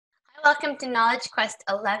Welcome to Knowledge Quest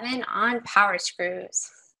 11 on power screws.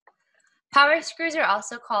 Power screws are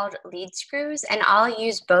also called lead screws, and I'll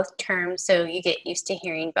use both terms so you get used to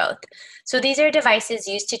hearing both. So these are devices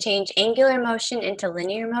used to change angular motion into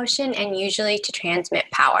linear motion and usually to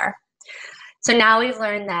transmit power. So now we've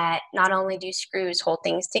learned that not only do screws hold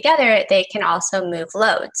things together, they can also move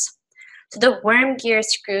loads. So the worm gear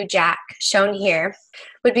screw jack shown here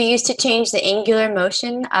would be used to change the angular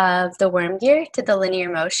motion of the worm gear to the linear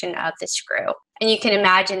motion of the screw. And you can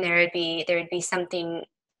imagine there would be something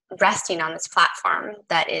resting on this platform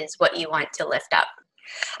that is what you want to lift up.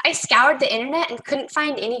 I scoured the internet and couldn't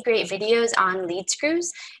find any great videos on lead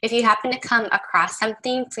screws. If you happen to come across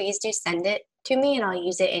something, please do send it to me and I'll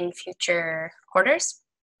use it in future quarters.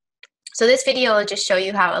 So this video will just show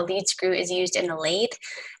you how a lead screw is used in a lathe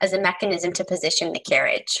as a mechanism to position the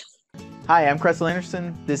carriage. Hi, I'm Cressel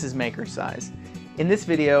Anderson. This is Maker Size. In this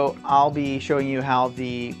video, I'll be showing you how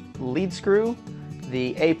the lead screw,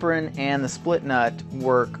 the apron, and the split nut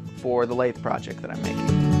work for the lathe project that I'm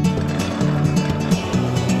making.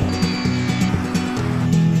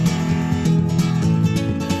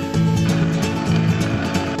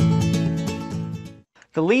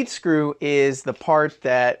 The lead screw is the part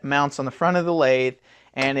that mounts on the front of the lathe,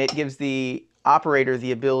 and it gives the operator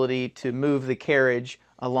the ability to move the carriage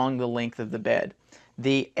along the length of the bed.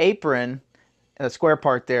 The apron, the square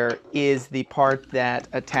part there, is the part that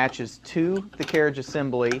attaches to the carriage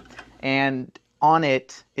assembly, and on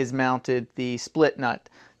it is mounted the split nut.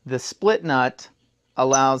 The split nut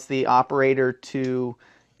allows the operator to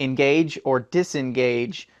engage or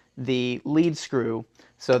disengage the lead screw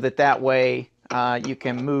so that way you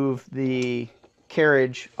can move the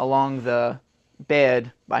carriage along the bed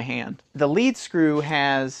by hand. The lead screw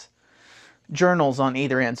has journals on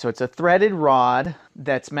either end, so it's a threaded rod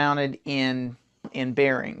that's mounted in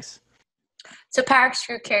bearings. So power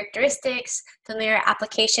screw characteristics, familiar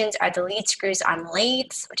applications are the lead screws on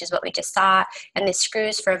lathes, which is what we just saw, and the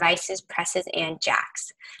screws for vices, presses, and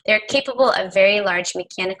jacks. They're capable of very large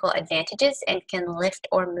mechanical advantages and can lift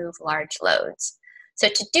or move large loads. So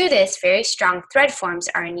to do this, very strong thread forms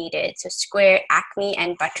are needed. So square, acme,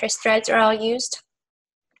 and buttress threads are all used.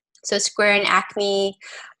 So square and acme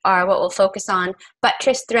are what we'll focus on.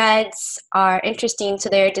 Buttress threads are interesting, so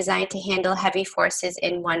they're designed to handle heavy forces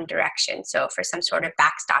in one direction, so for some sort of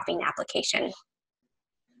backstopping application.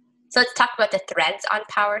 So let's talk about the threads on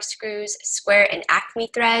power screws. Square and acme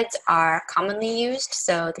threads are commonly used.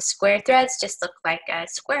 So the square threads just look like a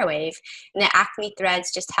square wave, and the acme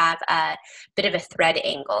threads just have a bit of a thread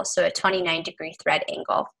angle, so a 29-degree thread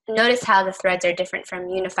angle. Notice how the threads are different from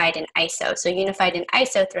unified and iso. So unified and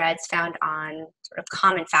iso threads found on sort of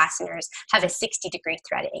common fasteners have a 60-degree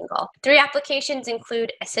thread angle. Three applications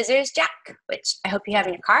include a scissors jack, which I hope you have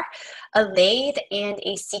in your car, a lathe, and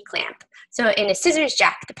a C-clamp. So in a scissors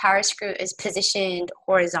jack, the power screw is positioned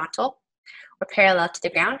horizontal or parallel to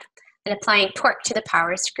the ground, and applying torque to the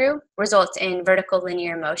power screw results in vertical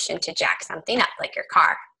linear motion to jack something up, like your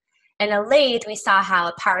car. In a lathe, we saw how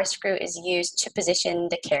a power screw is used to position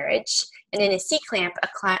the carriage, and in a C-clamp,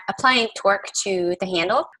 applying torque to the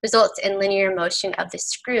handle results in linear motion of the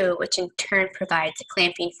screw, which in turn provides a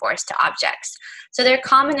clamping force to objects. So they're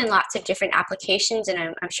common in lots of different applications, and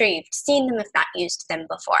I'm sure you've seen them if not used them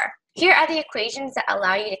before. Here are the equations that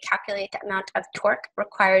allow you to calculate the amount of torque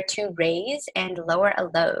required to raise and lower a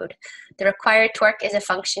load. The required torque is a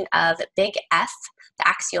function of big F, the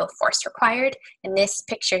axial force required. In this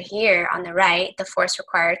picture here on the right, the force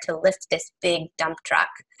required to lift this big dump truck.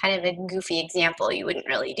 Kind of a goofy example, you wouldn't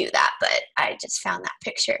really do that, but I just found that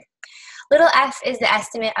picture. Little f is the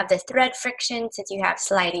estimate of the thread friction. Since you have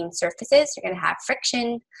sliding surfaces, you're going to have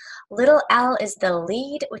friction. Little l is the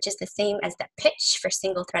lead, which is the same as the pitch for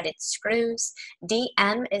single-threaded screws.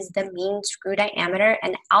 dm is the mean screw diameter,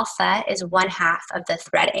 and alpha is 1/2 of the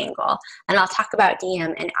thread angle. And I'll talk about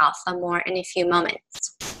dm and alpha more in a few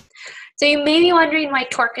moments. So you may be wondering why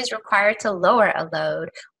torque is required to lower a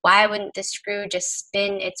load. Why wouldn't the screw just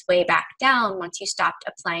spin its way back down once you stopped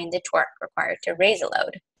applying the torque required to raise a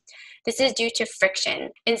load? This is due to friction.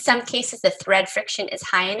 In some cases, the thread friction is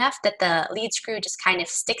high enough that the lead screw just kind of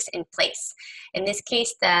sticks in place. In this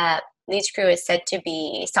case, the lead screw is said to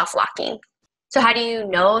be self-locking. So how do you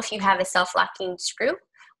know if you have a self-locking screw?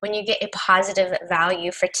 When you get a positive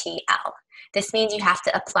value for TL. This means you have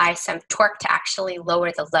to apply some torque to actually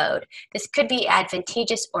lower the load. This could be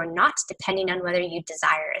advantageous or not, depending on whether you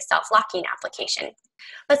desire a self-locking application.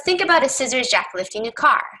 Let's think about a scissors jack lifting a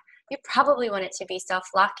car. You probably want it to be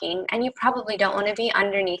self-locking, and you probably don't want to be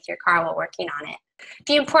underneath your car while working on it.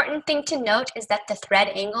 The important thing to note is that the thread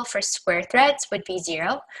angle for square threads would be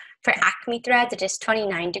 0. For Acme threads, it is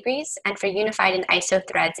 29 degrees, and for unified and iso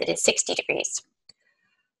threads, it is 60 degrees.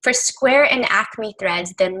 For square and Acme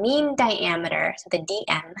threads, the mean diameter, so the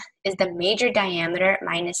DM, is the major diameter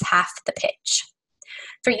minus half the pitch.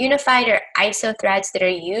 For unified or iso threads that are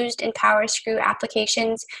used in power screw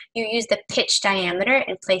applications, you use the pitch diameter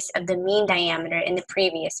in place of the mean diameter in the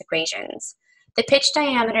previous equations. The pitch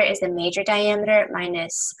diameter is the major diameter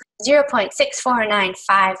minus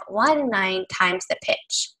 0.649519 times the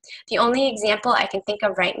pitch. The only example I can think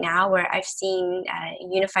of right now where I've seen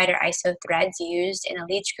unified or iso threads used in a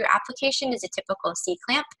lead screw application is a typical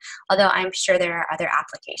C-clamp, although I'm sure there are other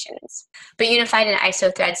applications. But unified and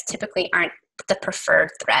iso threads typically aren't the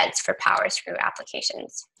preferred threads for power screw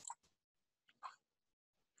applications.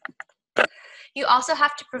 You also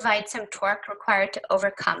have to provide some torque required to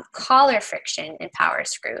overcome collar friction in power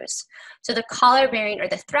screws. So the collar bearing or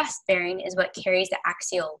the thrust bearing is what carries the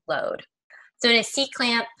axial load. So in a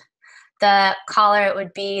C-clamp, the collar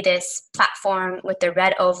would be this platform with the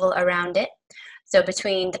red oval around it. So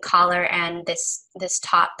between the collar and this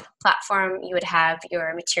top platform, you would have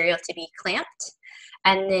your material to be clamped.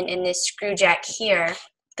 And then in this screw jack here,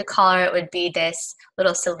 the collar would be this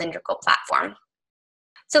little cylindrical platform.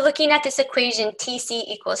 So looking at this equation, TC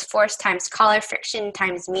equals force times collar friction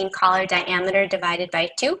times mean collar diameter divided by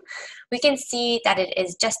 2, we can see that it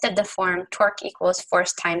is just of the form torque equals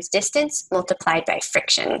force times distance multiplied by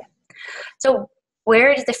friction. So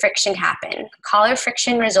where does the friction happen? Collar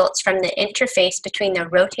friction results from the interface between the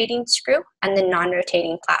rotating screw and the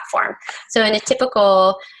non-rotating platform. So in a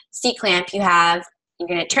typical C-clamp, you're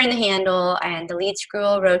going to turn the handle and the lead screw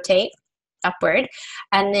will rotate upward,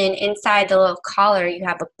 and then inside the little collar you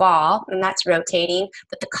have a ball, and that's rotating,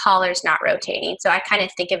 but the collar's not rotating. So I kind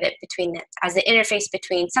of think of it as the interface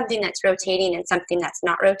between something that's rotating and something that's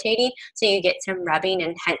not rotating, so you get some rubbing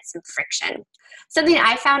and hence some friction. Something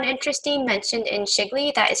I found interesting mentioned in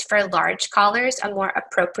Shigley that is for large collars, a more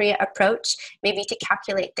appropriate approach maybe to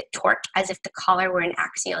calculate the torque as if the collar were an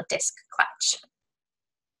axial disc clutch.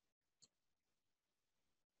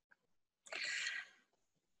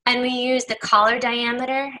 And we use the collar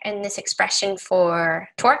diameter in this expression for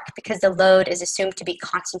torque because the load is assumed to be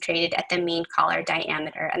concentrated at the mean collar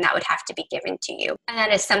diameter, and that would have to be given to you. And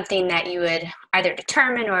that is something that you would either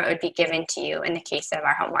determine or it would be given to you in the case of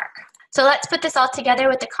our homework. So let's put this all together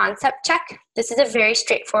with the concept check. This is a very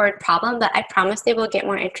straightforward problem, but I promise they will get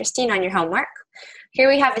more interesting on your homework. Here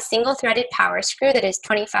we have a single threaded power screw that is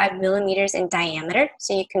 25 millimeters in diameter,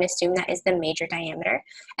 so you can assume that is the major diameter,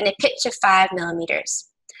 and a pitch of 5 millimeters.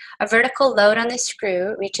 A vertical load on the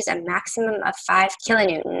screw reaches a maximum of 5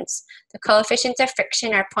 kilonewtons. The coefficients of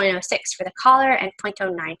friction are 0.06 for the collar and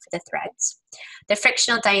 0.09 for the threads. The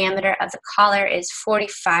frictional diameter of the collar is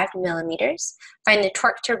 45 millimeters. Find the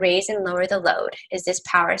torque to raise and lower the load. Is this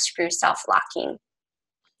power screw self-locking?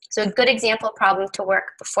 So a good example problem to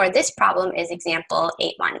work before this problem is example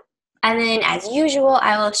 8.1. And then as usual,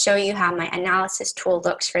 I will show you how my analysis tool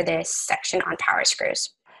looks for this section on power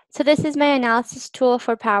screws. So this is my analysis tool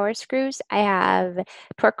for power screws. I have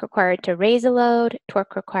torque required to raise a load,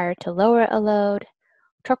 torque required to lower a load,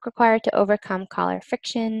 torque required to overcome collar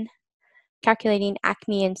friction, calculating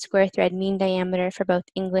Acme and square thread mean diameter for both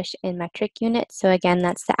English and metric units. So again,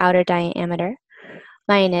 that's the outer diameter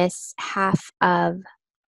minus half of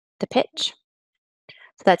the pitch.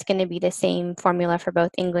 So that's going to be the same formula for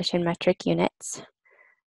both English and metric units.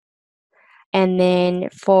 And then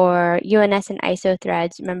for UNS and ISO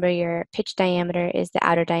threads, remember your pitch diameter is the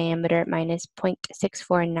outer diameter minus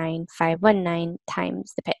 0.649519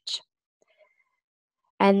 times the pitch.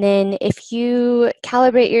 And then if you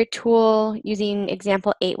calibrate your tool using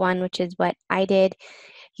example 8.1, which is what I did,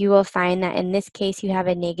 you will find that in this case you have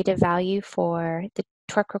a negative value for the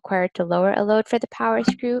torque required to lower a load for the power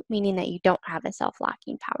screw, meaning that you don't have a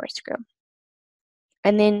self-locking power screw.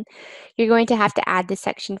 And then you're going to have to add this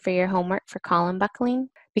section for your homework for column buckling,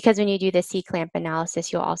 because when you do the C-clamp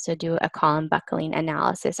analysis, you'll also do a column buckling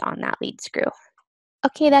analysis on that lead screw.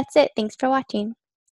 Okay, that's it. Thanks for watching.